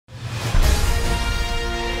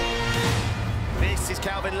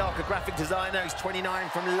Calvin Locke, a graphic designer. He's 29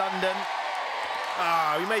 from London.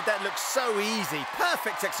 Oh, he made that look so easy.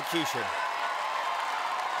 Perfect execution.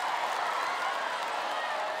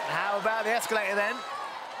 How about the escalator then?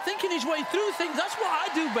 Thinking his way through things, that's what I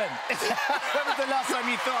do, Ben. When was the last time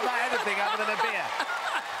you thought about anything other than a beer?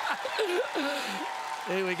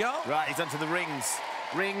 Here we go. Right, he's onto the rings.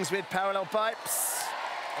 Rings with parallel pipes.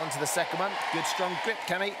 Onto the second one. Good, strong grip,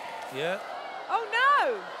 Cammy. Yeah. Oh,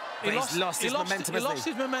 no! He's lost his momentum, He lost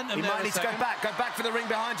his momentum. He might need to go back. Go back for the ring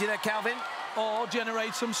behind you there, Calvin. Or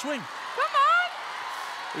generate some swing. Come on!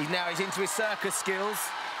 He's into his circus skills.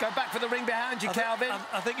 Go back for the ring behind you, Calvin.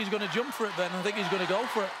 I think he's going to jump for it, Ben. I think he's going to go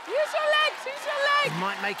for it. Use your legs, use your legs! He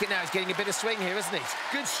might make it now. He's getting a bit of swing here, isn't he?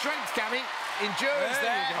 Good strength, Cammy. Endurance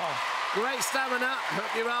there. You go. Great stamina.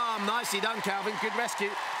 Hook your arm. Nicely done, Calvin. Good rescue.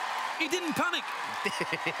 He didn't panic.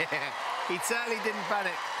 He certainly didn't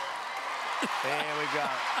panic. Here we go.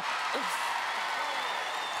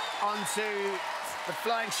 Onto the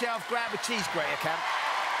flying shelf grab with cheese grater, Cam.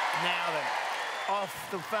 Now then, off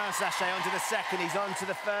the first sachet onto the second. He's onto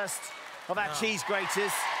the first of our cheese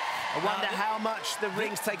graters. I wonder how much the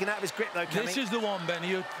ring's taken out of his grip, though, Cammy. This is the one, Ben.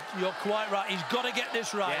 You're quite right. He's got to get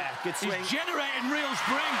this right. Yeah, good swing. He's generating real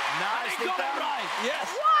spring. Nice. And he got it right. Yes.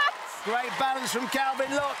 What? Great balance from Calvin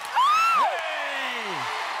Locke. Oh! Hey!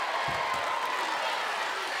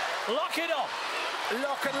 Lock it up.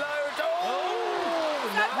 Lock and load. Oh!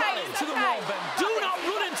 Not okay, run it's into the okay. wall, Ben. Do not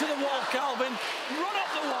run into the wall, Calvin. Run up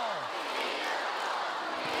the wall.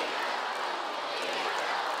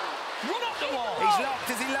 Run up the wall. He's locked.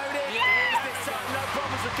 Is he loaded? Yes! This time, no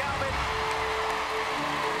problems with Calvin.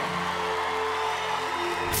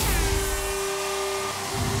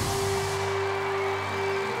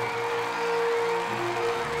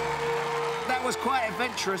 That was quite a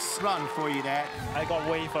adventurous run for you there. I got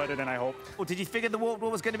way further than I hoped. Well, did you figure the wall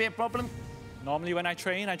was going to be a problem? Normally when I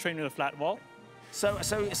train with a flat wall. So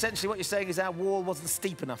essentially what you're saying is our wall wasn't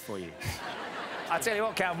steep enough for you. I tell you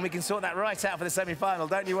what, Calvin, we can sort that right out for the semi-final.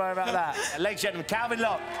 Don't you worry about that. Ladies and gentlemen, Calvin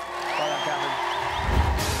Locke. Well done, Calvin.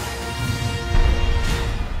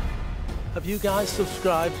 Have you guys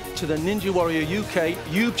subscribed to the Ninja Warrior UK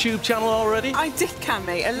YouTube channel already? I did,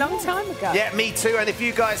 Cammy, a long time ago. Yeah, me too. And if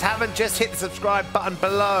you guys haven't, just hit the subscribe button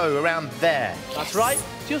below, around there. That's right.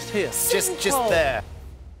 Just here. Just there.